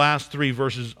at these last 3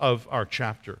 verses of our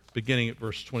chapter, beginning at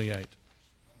verse 28.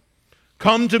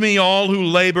 Come to me all who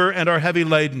labor and are heavy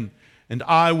laden, and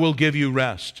I will give you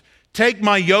rest. Take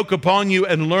my yoke upon you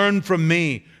and learn from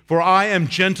me, for I am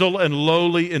gentle and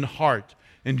lowly in heart,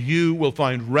 and you will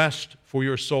find rest for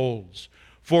your souls.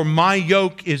 For my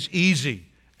yoke is easy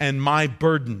and my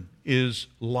burden is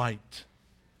light.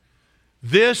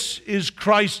 This is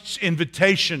Christ's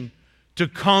invitation to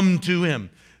come to him.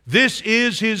 This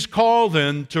is his call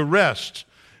then to rest.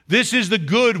 This is the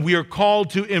good we are called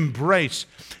to embrace.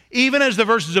 Even as the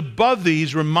verses above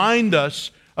these remind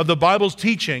us of the Bible's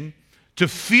teaching to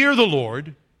fear the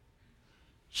Lord,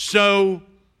 so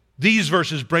these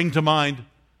verses bring to mind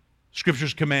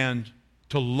Scripture's command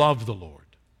to love the Lord.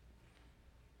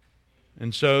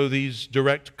 And so these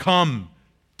direct come,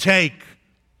 take,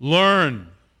 learn,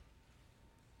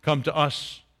 come to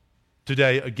us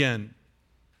today again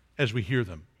as we hear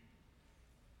them.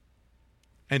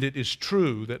 And it is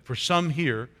true that for some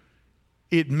here,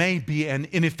 it may be an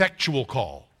ineffectual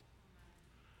call.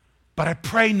 But I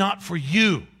pray not for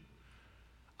you.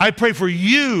 I pray for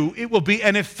you it will be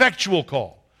an effectual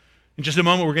call. In just a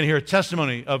moment, we're going to hear a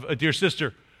testimony of a dear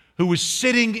sister who was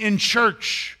sitting in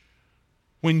church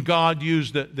when God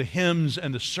used the hymns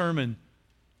and the sermon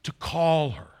to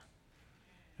call her.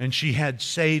 And she had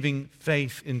saving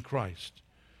faith in Christ.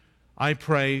 I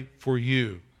pray for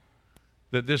you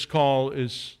that this call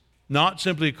is not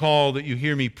simply a call that you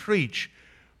hear me preach,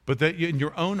 but that in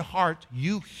your own heart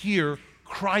you hear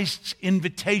Christ's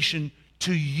invitation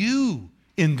to you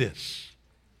in this.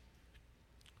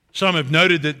 Some have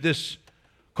noted that this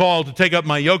call to take up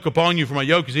my yoke upon you, for my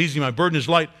yoke is easy, my burden is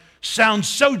light, sounds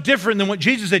so different than what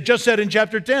Jesus had just said in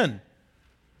chapter 10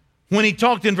 when he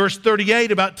talked in verse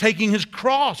 38 about taking his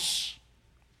cross.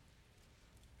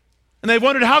 And they've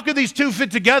wondered, how could these two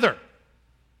fit together?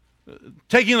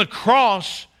 Taking the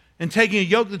cross and taking a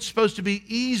yoke that's supposed to be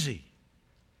easy.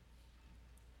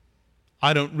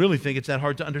 I don't really think it's that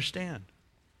hard to understand.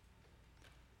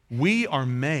 We are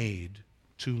made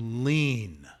to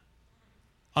lean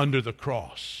under the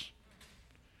cross.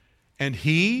 And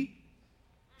he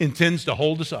intends to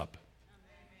hold us up.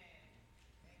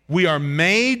 We are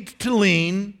made to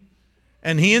lean,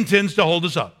 and he intends to hold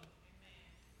us up.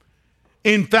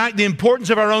 In fact, the importance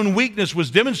of our own weakness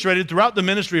was demonstrated throughout the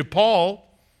ministry of Paul.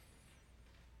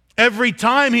 Every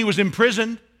time he was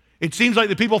imprisoned, it seems like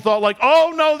the people thought like,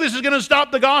 oh no, this is going to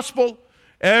stop the gospel.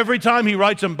 Every time he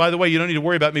writes them, by the way, you don't need to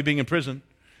worry about me being in prison.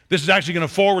 This is actually going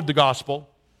to forward the gospel.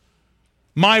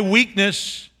 My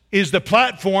weakness is the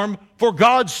platform for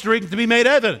God's strength to be made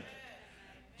evident.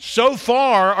 So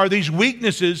far are these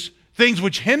weaknesses things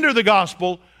which hinder the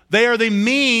gospel. They are the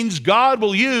means God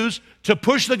will use to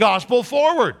push the gospel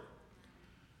forward.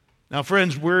 Now,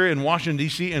 friends, we're in Washington,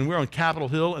 D.C., and we're on Capitol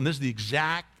Hill, and this is the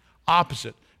exact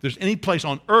opposite. If there's any place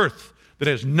on earth that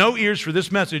has no ears for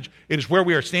this message, it is where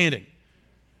we are standing.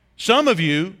 Some of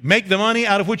you make the money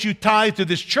out of which you tithe to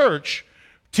this church,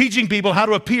 teaching people how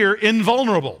to appear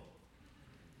invulnerable.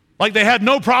 Like they had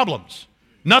no problems.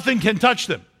 Nothing can touch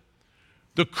them.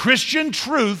 The Christian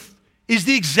truth is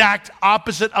the exact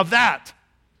opposite of that.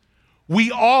 We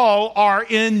all are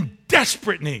in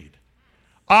desperate need.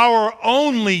 Our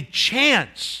only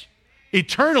chance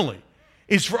eternally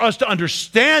is for us to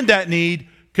understand that need,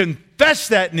 confess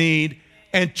that need,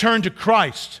 and turn to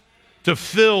Christ to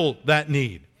fill that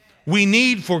need. We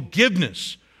need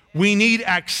forgiveness. We need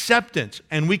acceptance,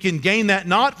 and we can gain that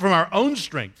not from our own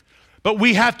strength, but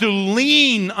we have to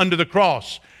lean under the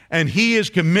cross, and he is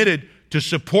committed to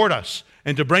support us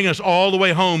and to bring us all the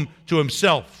way home to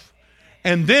himself.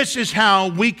 And this is how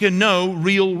we can know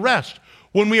real rest.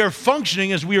 When we are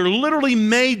functioning as we are literally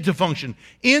made to function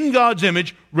in God's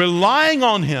image, relying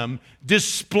on him,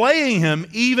 displaying him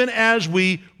even as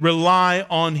we rely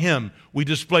on him. We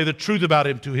display the truth about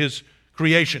him to his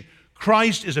creation.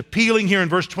 Christ is appealing here in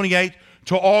verse 28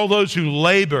 to all those who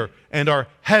labor and are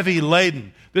heavy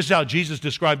laden. This is how Jesus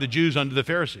described the Jews under the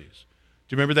Pharisees.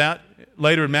 Do you remember that?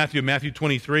 Later in Matthew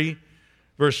 23,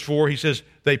 verse 4, he says,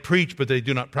 they preach, but they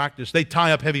do not practice. They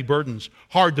tie up heavy burdens,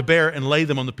 hard to bear, and lay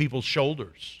them on the people's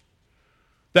shoulders.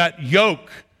 That yoke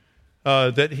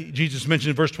Jesus mentioned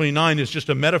in verse 29 is just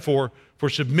a metaphor for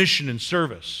submission and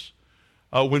service.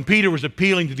 When Peter was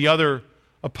appealing to the other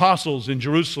apostles in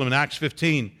Jerusalem in Acts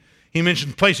 15, he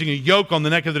mentioned placing a yoke on the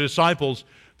neck of the disciples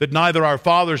that neither our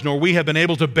fathers nor we have been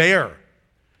able to bear.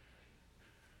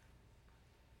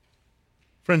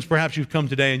 Friends, perhaps you've come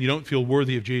today and you don't feel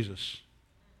worthy of Jesus.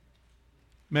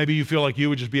 Maybe you feel like you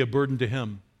would just be a burden to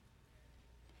him.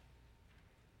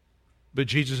 But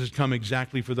Jesus has come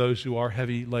exactly for those who are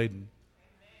heavy laden,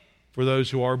 for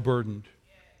those who are burdened,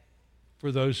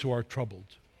 for those who are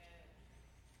troubled.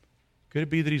 Could it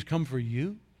be that he's come for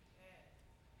you?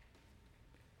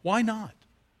 Why not?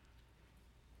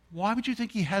 Why would you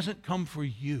think he hasn't come for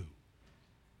you?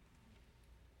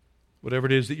 Whatever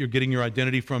it is that you're getting your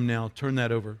identity from now, turn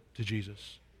that over to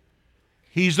Jesus.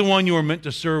 He's the one you are meant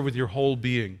to serve with your whole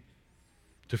being,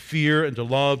 to fear and to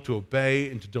love, to obey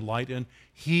and to delight in.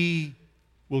 He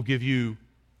will give you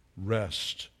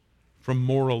rest from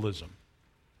moralism,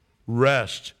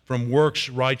 rest from works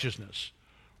righteousness,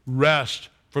 rest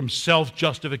from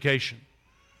self-justification,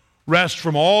 rest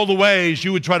from all the ways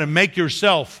you would try to make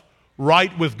yourself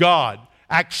right with God,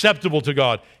 acceptable to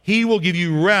God. He will give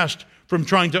you rest from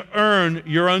trying to earn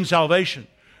your own salvation.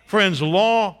 Friends,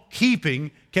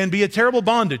 law-keeping can be a terrible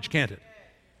bondage, can't it?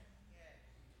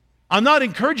 I'm not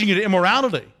encouraging you to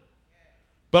immorality,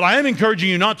 but I am encouraging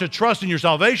you not to trust in your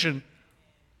salvation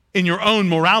in your own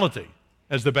morality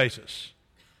as the basis.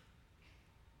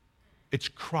 It's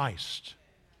Christ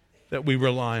that we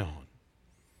rely on.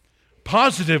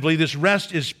 Positively, this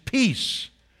rest is peace.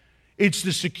 It's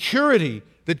the security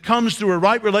that comes through a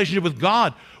right relationship with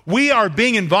God. We are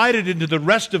being invited into the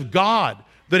rest of God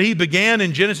that he began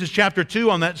in Genesis chapter 2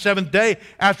 on that seventh day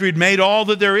after he'd made all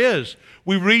that there is.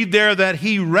 We read there that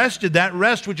he rested, that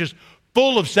rest which is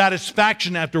full of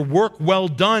satisfaction after work well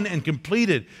done and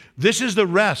completed. This is the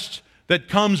rest that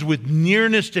comes with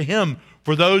nearness to him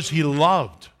for those he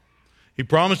loved. He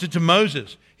promised it to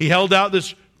Moses. He held out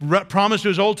this promise to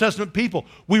his Old Testament people.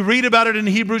 We read about it in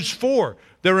Hebrews 4.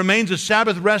 There remains a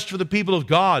Sabbath rest for the people of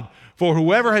God. For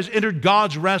whoever has entered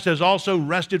God's rest has also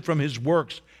rested from his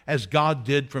works as God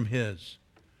did from his.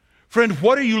 Friend,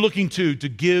 what are you looking to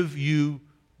give you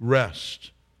rest?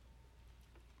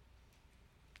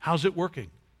 How's it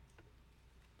working?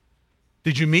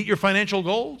 Did you meet your financial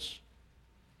goals?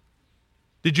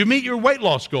 Did you meet your weight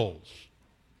loss goals?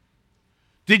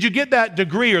 Did you get that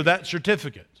degree or that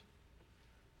certificate?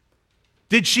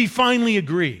 Did she finally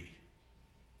agree?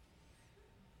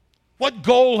 What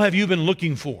goal have you been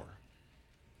looking for?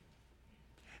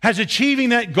 Has achieving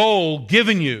that goal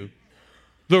given you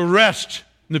the rest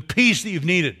and the peace that you've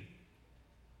needed?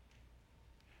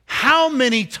 How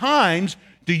many times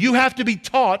do you have to be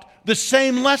taught the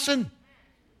same lesson?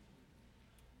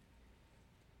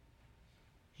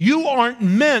 You aren't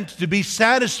meant to be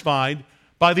satisfied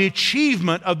by the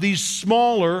achievement of these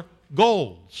smaller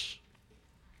goals.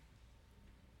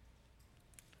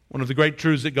 One of the great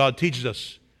truths that God teaches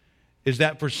us is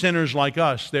that for sinners like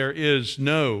us, there is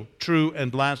no true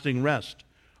and lasting rest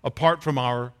apart from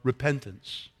our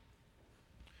repentance.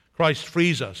 Christ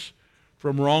frees us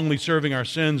from wrongly serving our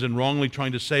sins and wrongly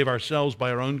trying to save ourselves by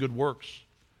our own good works.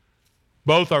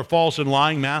 Both are false and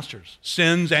lying masters,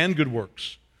 sins and good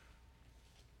works.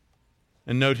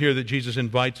 And note here that Jesus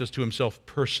invites us to himself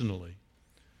personally.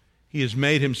 He has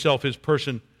made himself, his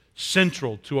person,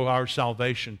 central to our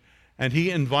salvation. And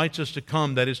he invites us to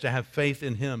come, that is, to have faith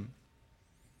in him.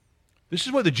 This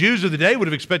is what the Jews of the day would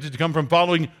have expected to come from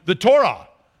following the Torah.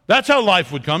 That's how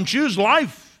life would come. Choose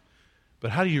life.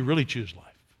 But how do you really choose life?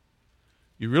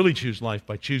 You really choose life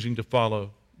by choosing to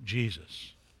follow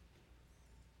Jesus.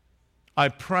 I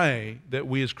pray that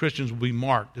we as Christians will be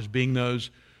marked as being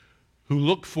those who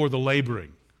look for the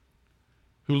laboring,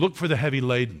 who look for the heavy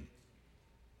laden,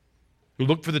 who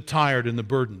look for the tired and the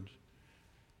burdened,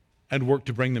 and work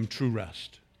to bring them true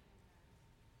rest.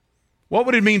 What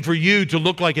would it mean for you to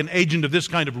look like an agent of this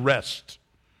kind of rest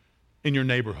in your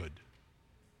neighborhood,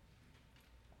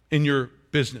 in your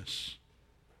business,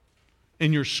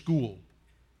 in your school,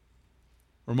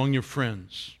 or among your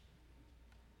friends?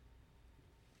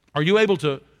 Are you able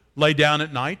to lay down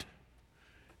at night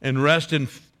and rest in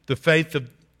the faith of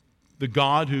the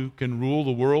God who can rule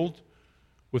the world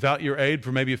without your aid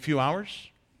for maybe a few hours?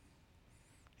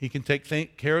 He can take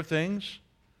care of things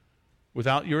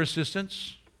without your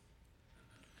assistance.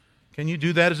 Can you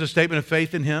do that as a statement of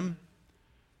faith in Him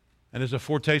and as a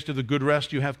foretaste of the good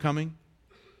rest you have coming?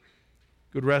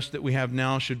 Good rest that we have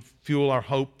now should fuel our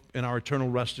hope and our eternal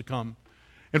rest to come.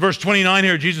 In verse 29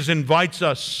 here, Jesus invites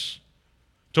us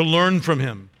to learn from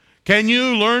Him. Can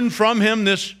you learn from Him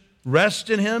this rest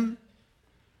in Him?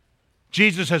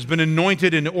 Jesus has been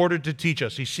anointed in order to teach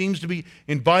us. He seems to be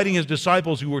inviting His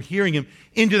disciples who were hearing Him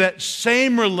into that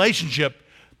same relationship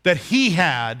that He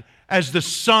had as the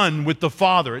Son with the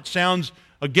Father. It sounds,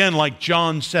 again, like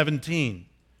John 17.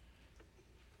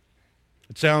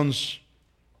 It sounds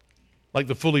like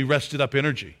the fully rested up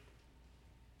energy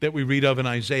that we read of in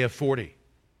Isaiah 40.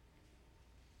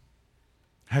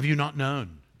 Have you not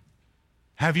known?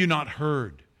 Have you not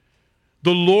heard?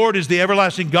 The Lord is the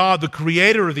everlasting God, the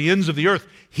creator of the ends of the earth.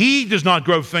 He does not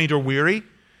grow faint or weary.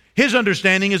 His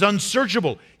understanding is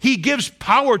unsearchable. He gives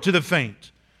power to the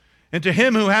faint. And to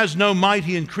him who has no might,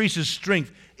 He increases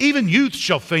strength. Even youth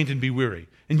shall faint and be weary,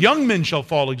 and young men shall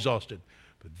fall exhausted.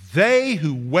 But they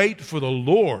who wait for the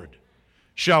Lord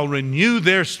shall renew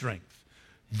their strength.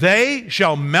 They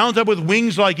shall mount up with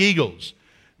wings like eagles.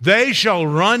 They shall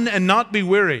run and not be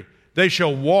weary. They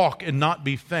shall walk and not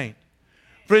be faint.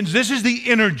 Friends, this is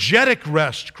the energetic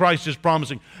rest Christ is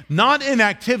promising. Not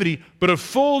inactivity, but a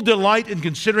full delight in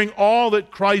considering all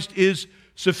that Christ is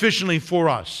sufficiently for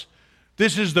us.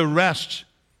 This is the rest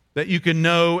that you can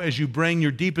know as you bring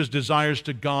your deepest desires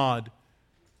to God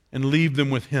and leave them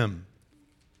with Him,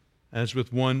 as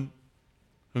with one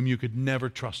whom you could never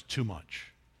trust too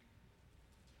much.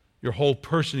 Your whole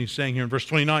person, He's saying here in verse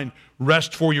 29,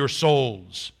 rest for your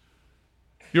souls.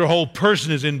 Your whole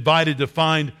person is invited to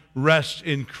find rest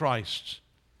in Christ.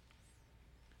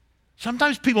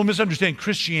 Sometimes people misunderstand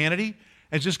Christianity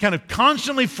as this kind of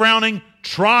constantly frowning,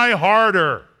 try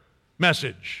harder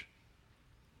message.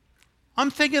 I'm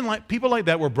thinking like people like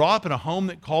that were brought up in a home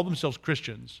that called themselves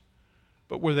Christians,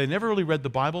 but where they never really read the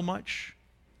Bible much,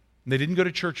 and they didn't go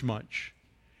to church much.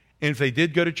 And if they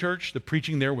did go to church, the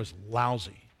preaching there was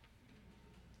lousy.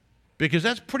 Because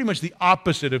that's pretty much the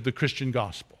opposite of the Christian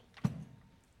gospel.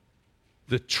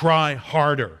 The try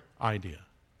harder idea.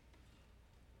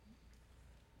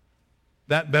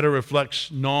 That better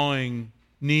reflects gnawing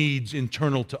needs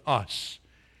internal to us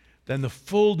than the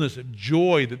fullness of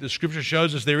joy that the Scripture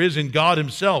shows us there is in God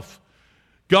Himself.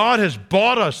 God has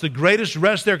bought us the greatest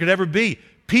rest there could ever be.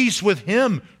 Peace with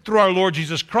Him through our Lord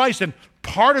Jesus Christ. And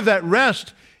part of that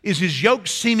rest is His yoke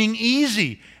seeming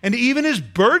easy and even His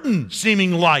burden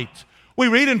seeming light. We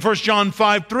read in 1 John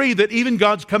 5:3 that even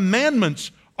God's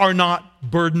commandments are not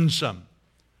burdensome.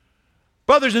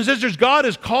 Brothers and sisters, God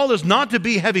has called us not to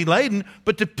be heavy laden,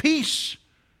 but to peace.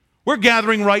 We're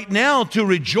gathering right now to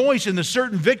rejoice in the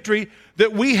certain victory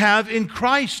that we have in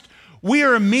Christ. We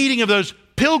are a meeting of those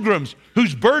pilgrims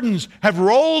whose burdens have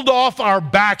rolled off our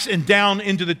backs and down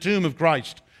into the tomb of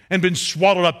Christ and been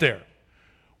swaddled up there.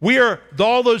 We are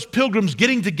all those pilgrims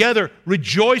getting together,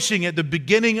 rejoicing at the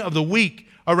beginning of the week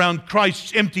around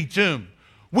Christ's empty tomb.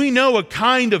 We know a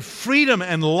kind of freedom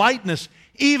and lightness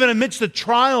even amidst the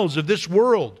trials of this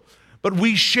world. But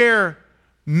we share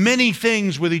many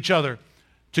things with each other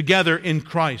together in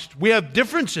Christ. We have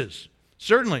differences,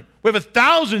 certainly. We have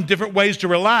 1,000 different ways to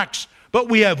relax, but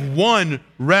we have one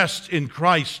rest in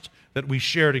Christ that we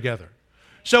share together.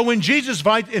 So when Jesus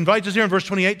invites us here in verse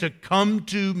 28 to come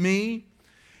to me,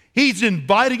 He's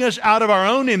inviting us out of our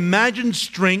own imagined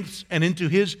strengths and into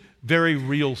His very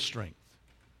real strength.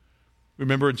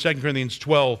 Remember in 2 Corinthians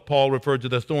 12, Paul referred to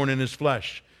the thorn in his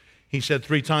flesh. He said,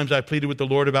 3 times I pleaded with the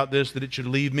Lord about this, that it should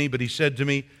leave me. But He said to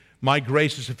me, my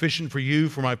grace is sufficient for you,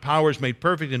 for my power is made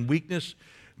perfect in weakness.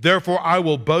 Therefore I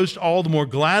will boast all the more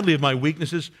gladly of my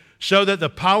weaknesses, so that the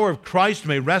power of Christ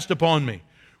may rest upon me.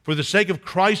 For the sake of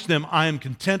Christ, then, I am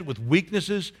content with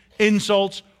weaknesses,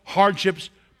 insults, hardships,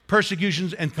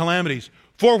 persecutions, and calamities.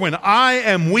 For when I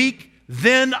am weak,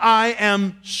 then I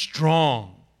am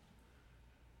strong.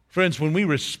 Friends, when we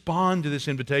respond to this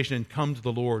invitation and come to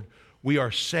the Lord, we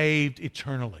are saved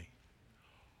eternally.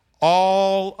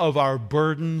 All of our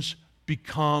burdens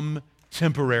become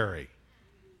temporary.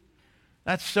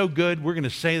 That's so good. We're going to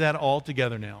say that all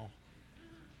together now.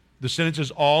 The sentence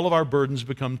is, all of our burdens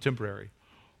become temporary.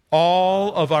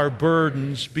 All of our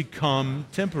burdens become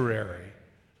temporary.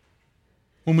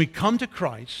 When we come to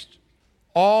Christ,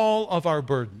 all of our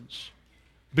burdens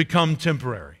become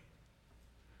temporary.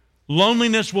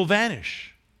 Loneliness will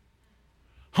vanish.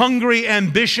 Hungry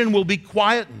ambition will be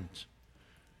quietened.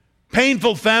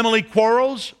 Painful family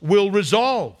quarrels will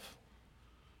resolve.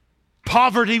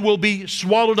 Poverty will be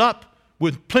swallowed up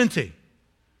with plenty.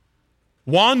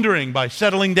 Wandering by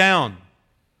settling down.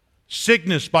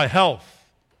 Sickness by health.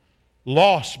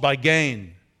 Loss by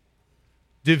gain.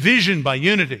 division by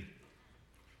unity,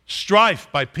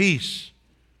 strife by peace,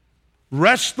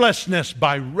 restlessness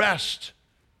by rest,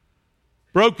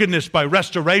 brokenness by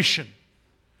restoration,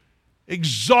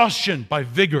 exhaustion by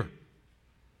vigor,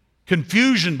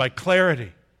 confusion by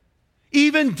clarity.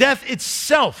 Even death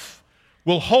itself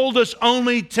will hold us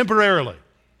only temporarily.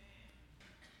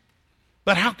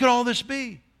 But how could all this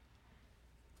be?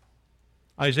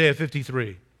 Isaiah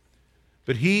 53.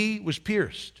 But he was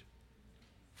pierced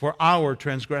for our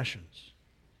transgressions.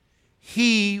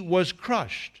 He was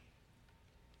crushed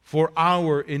for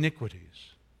our iniquities.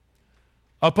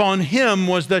 Upon him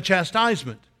was the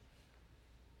chastisement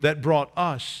that brought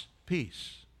us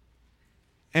peace.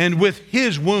 And with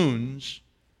his wounds,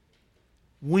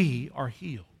 we are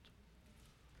healed.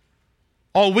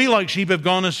 All we like sheep have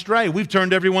gone astray. We've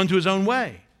turned everyone to his own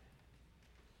way.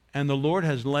 And the Lord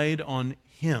has laid on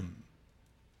him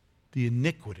the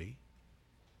iniquity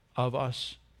of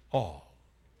us all.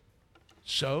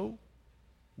 So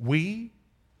we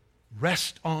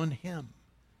rest on him.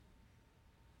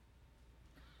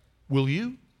 Will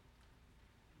you?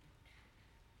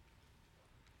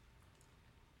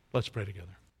 Let's pray together.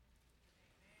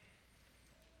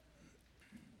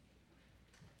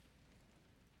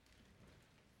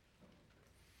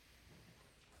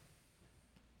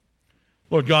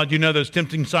 Lord God, you know those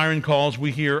tempting siren calls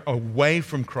we hear away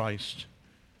from Christ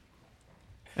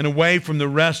and away from the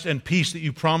rest and peace that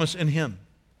you promise in him.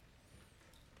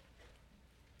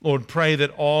 Lord, pray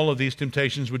that all of these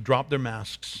temptations would drop their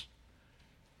masks.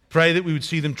 Pray that we would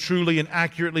see them truly and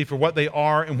accurately for what they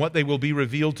are and what they will be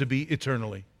revealed to be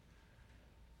eternally.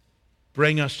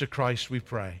 Bring us to Christ, we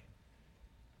pray.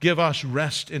 Give us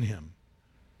rest in him.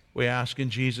 We ask in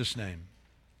Jesus' name.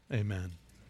 Amen.